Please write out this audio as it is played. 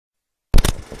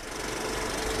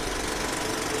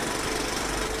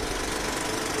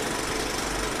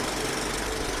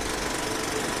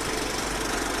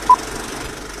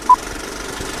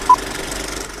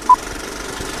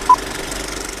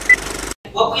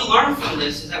What we learn from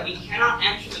this is that we cannot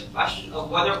answer the question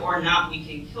of whether or not we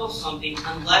can kill something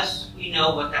unless we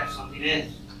know what that something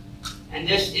is. And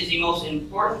this is the most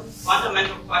important,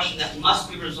 fundamental question that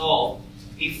must be resolved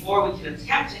before we can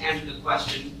attempt to answer the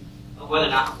question of whether or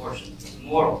not abortion is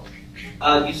immoral.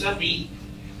 You said it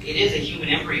is a human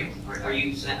embryo. Are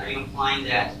you implying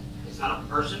that it's not a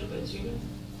person, but it's human?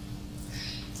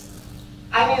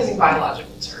 I'm using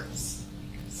biological terms.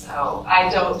 So I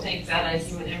don't think that a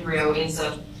human embryo is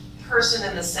a person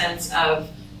in the sense of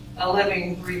a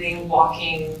living, breathing,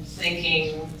 walking,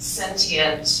 thinking,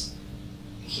 sentient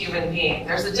human being.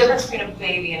 There's a difference between a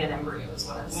baby and an embryo is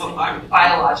what I'm saying,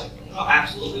 biologically. Oh,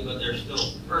 absolutely, but they're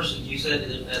still persons. You said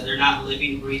that they're not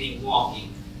living, breathing,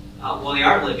 walking. Well, they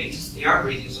are living, they are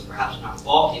breathing, so perhaps they're not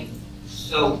walking.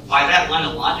 So by that line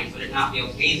of logic, would it not be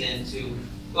okay then to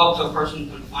go up to a person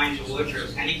confined to a wheelchair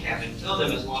who's handicapped and kill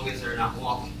them as long as they're not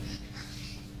walking?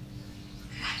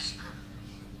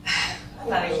 I'm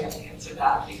not even going to answer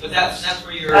that. But that's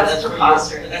where you're. That's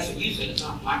preposterous. That's what you said. It's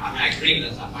not my. I mean, I agree, but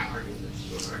that's not my argument. That's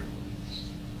your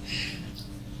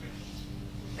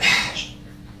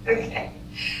argument. Okay.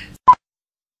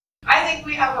 I think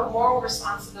we have a moral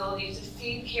responsibility to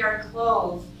feed, care, and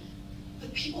clothe the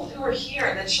people who are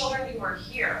here, the children who are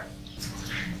here.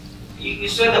 You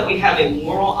said that we have a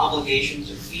moral obligation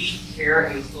to feed, care,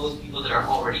 and clothe people that are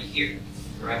already here,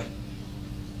 correct?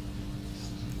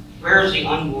 Where is the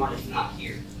unborn if not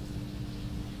here?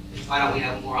 And why don't we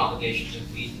have a moral obligation to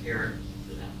feed, care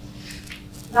for them?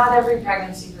 Not every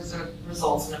pregnancy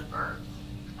results in a birth.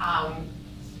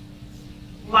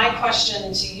 My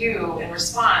question to you in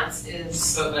response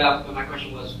is... But my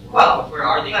question was, where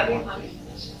are they? Let me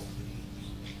finish it.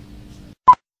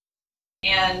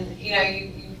 And,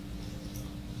 you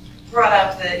brought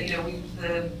up that,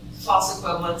 the false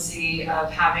equivalency of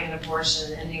having an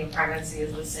abortion, ending a pregnancy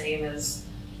is the same as,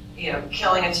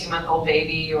 killing a 2-month-old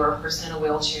baby or a person in a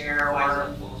wheelchair,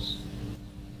 or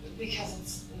because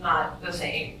it's not the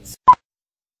same.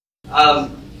 I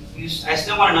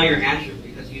still want to know your answer,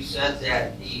 because you said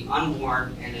that the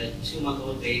unborn and a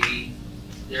 2-month-old baby,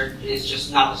 there is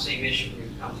just not the same issue when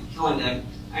it comes to killing them.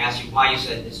 I asked you why. You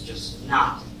said it's just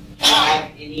not. Do you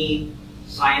have any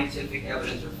scientific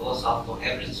evidence or philosophical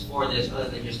evidence for this other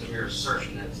than just a mere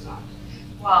assertion that it's not?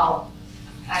 Well,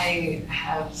 I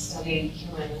have studied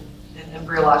human and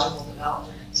embryological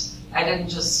development. I didn't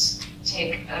just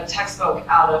take a textbook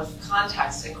out of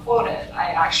context and quote it. I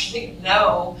actually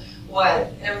know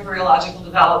what embryological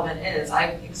development is.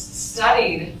 I've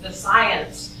studied the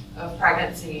science of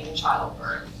pregnancy and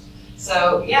childbirth.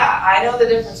 So yeah, I know the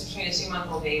difference between a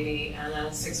 2-month-old baby and a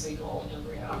 6-week-old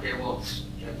embryo. Okay, well,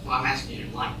 I'm asking you to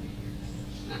enlighten me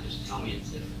here, not just tell me it's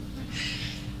different.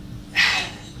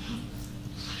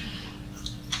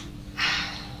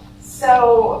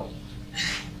 So,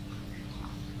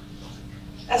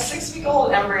 a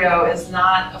 6-week-old embryo is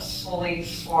not a fully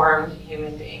formed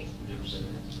human being.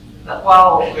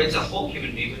 Well, it's a whole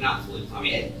human being, but not fully formed. I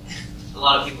mean, a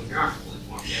lot of people here aren't fully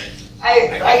formed yet.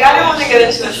 I don't want to get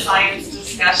into a science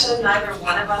discussion. Neither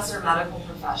one of us are medical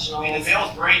professionals. I mean, the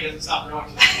male's brain doesn't stop growing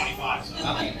until 25, so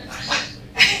I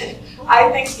think I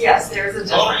think, yes, there's a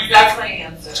difference. That's my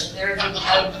answer. There's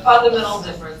a fundamental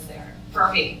difference there,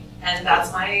 for me. And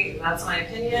that's my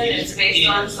opinion. It's based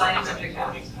on scientific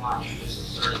facts. Why you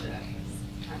just asserted that?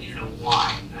 I need to know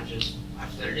why, not just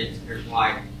I've said it. Here's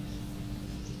why.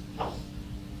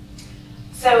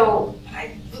 So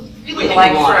I would really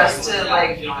like for us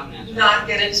to not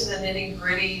get into the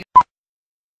nitty-gritty.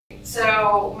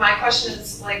 So my question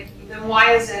is then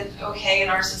why is it okay in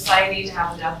our society to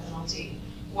have the death penalty?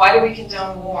 Why do we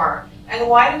condone war? And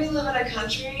why do we live in a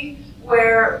country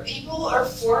where people are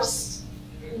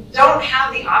don't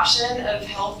have the option of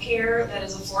health care that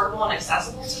is affordable and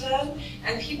accessible to them,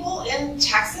 and people in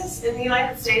Texas, in the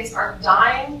United States, are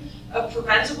dying of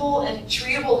preventable and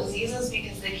treatable diseases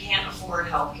because they can't afford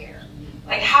health care?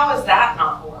 How is that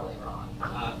not morally wrong?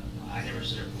 I never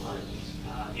said it was.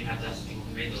 You have to ask the people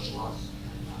who made those laws.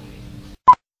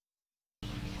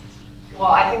 Well,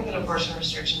 I think that abortion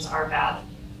restrictions are bad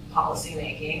policy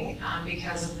making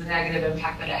because of the negative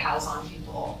impact that it has on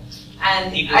people.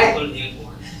 And including the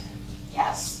unborn.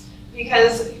 Yes,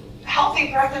 because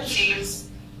healthy pregnancies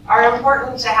are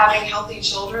important to having healthy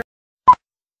children.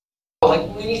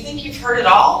 When you think you've heard it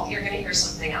all, you're going to hear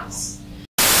something else.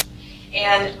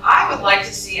 And I would like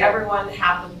to see everyone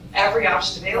have every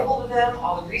option available to them,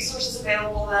 all the resources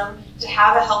available to them, to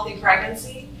have a healthy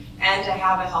pregnancy and to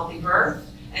have a healthy birth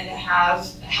and to have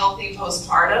a healthy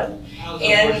postpartum. How is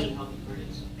abortion healthy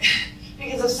pregnancy?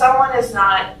 Because if someone is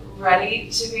not ready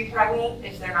to be pregnant,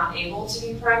 if they're not able to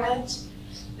be pregnant,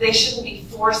 they shouldn't be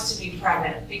forced to be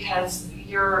pregnant because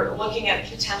you're looking at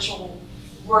potential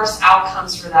worse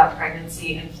outcomes for that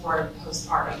pregnancy and for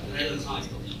postpartum. That doesn't sound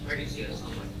like pregnancy, that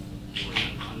sounds like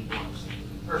an unborn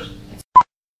person.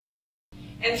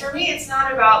 And for me, it's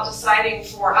not about deciding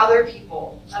for other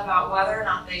people about whether or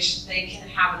not they can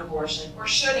have an abortion or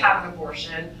should have an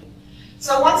abortion.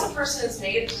 So once a person has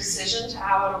made a decision to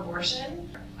have an abortion,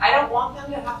 I don't want them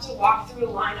to have to walk through a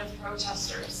line of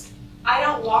protesters. I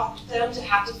don't want them to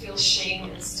have to feel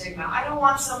shame and stigma. I don't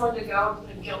want someone to go and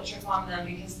put a guilt trip on them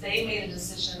because they made a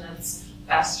decision that's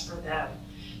best for them.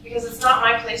 Because it's not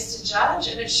my place to judge,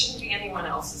 and it shouldn't be anyone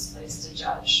else's place to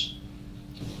judge.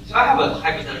 So I have a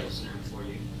hypothetical scenario for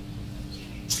you.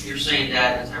 You're saying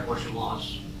that anti-abortion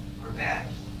laws are bad.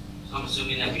 So I'm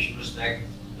assuming that we should respect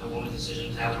a woman's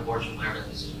decision to have an abortion, whatever that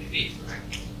decision may be,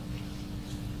 correct?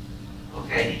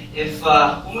 Okay, if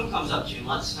a woman comes up to you, and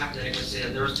let's hypothetically say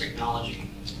that there was technology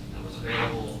that was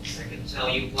available that could tell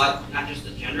you what, not just the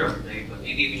gender of your baby, but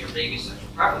maybe even your baby's sexual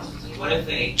preferences. And what if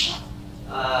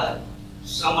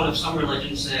someone of some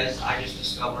religion says, I just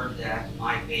discovered that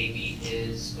my baby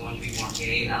is going to be born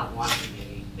gay and I don't want to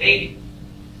be a baby.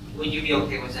 Would you be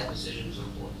okay with that decision to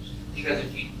abort? Because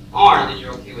if you aren't, then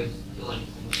you're okay with killing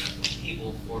homosexual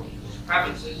people for people's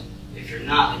preferences. If you're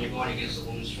not, then you're going against a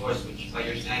woman's choice, which by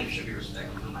your standards should be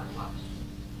respected no matter what.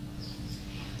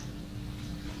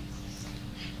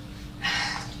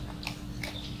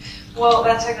 Well,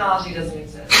 that technology doesn't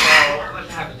exist. What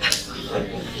happened?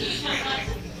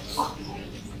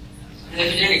 And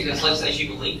if it didn't exist, let's say she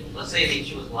believed it. Let's say that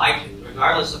she was lied to,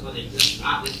 regardless of whether it exists or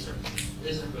not. This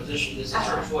is her position. This is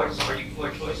her choice. Are you for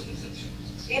choice in this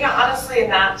instance? You know, honestly, in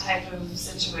that type of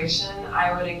situation,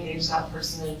 I would engage that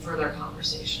person in further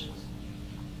conversation.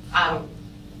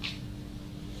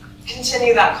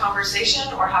 Continue that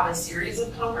conversation or have a series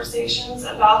of conversations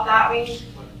about that. I mean,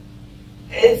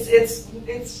 it's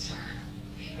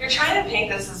you're trying to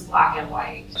paint this as black and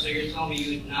white. So you're telling me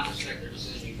you would not respect their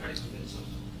decision, you try to convince them?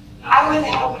 I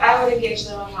would engage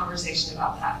them in conversation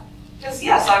about that. Because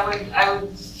yes, I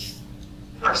would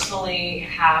personally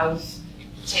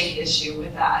take issue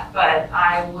with that, but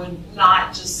I would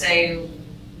not just say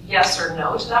yes or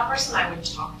no to that person. I would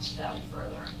talk to them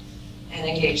further and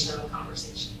engage them in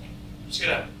conversation. I'm just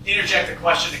going to interject a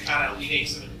question to kind of alleviate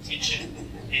some of the tension.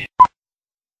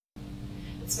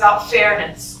 It's about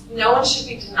fairness. No one should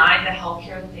be denied the health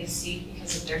care that they seek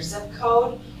because of their zip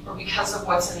code or because of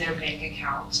what's in their bank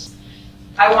account.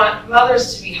 I want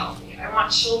mothers to be healthy. I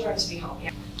want children to be healthy.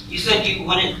 You said you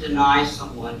wouldn't deny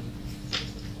someone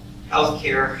health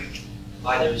care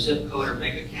by their zip code or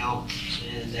bank account,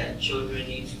 and that children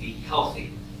need to be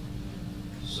healthy.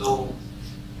 So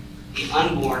the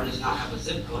unborn does not have a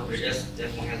zip code, but it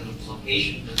definitely has a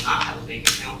location, does not have a bank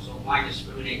account, so why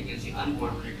discriminate against the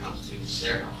unborn when it comes to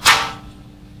their health?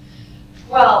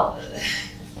 Well,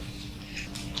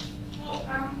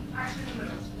 actually, the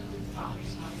middle school is probably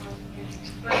not,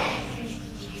 but it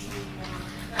seems to be more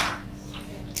facts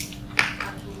and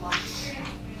actual life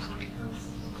experience when it comes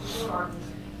to the world.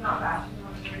 Not bashing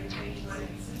on anything, but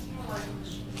it's just more like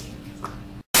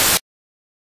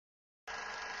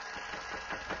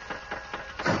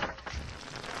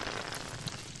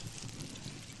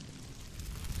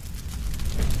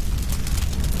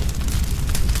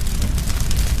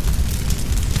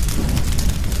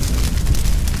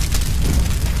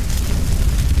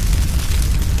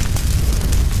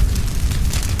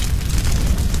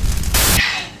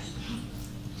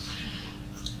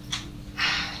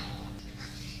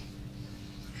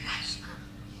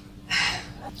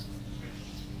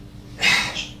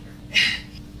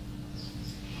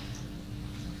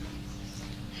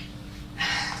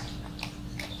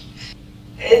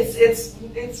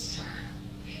it's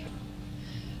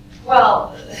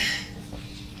well,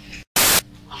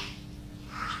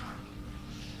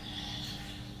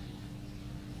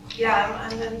 yeah,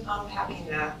 I'm unpacking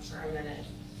that for a minute.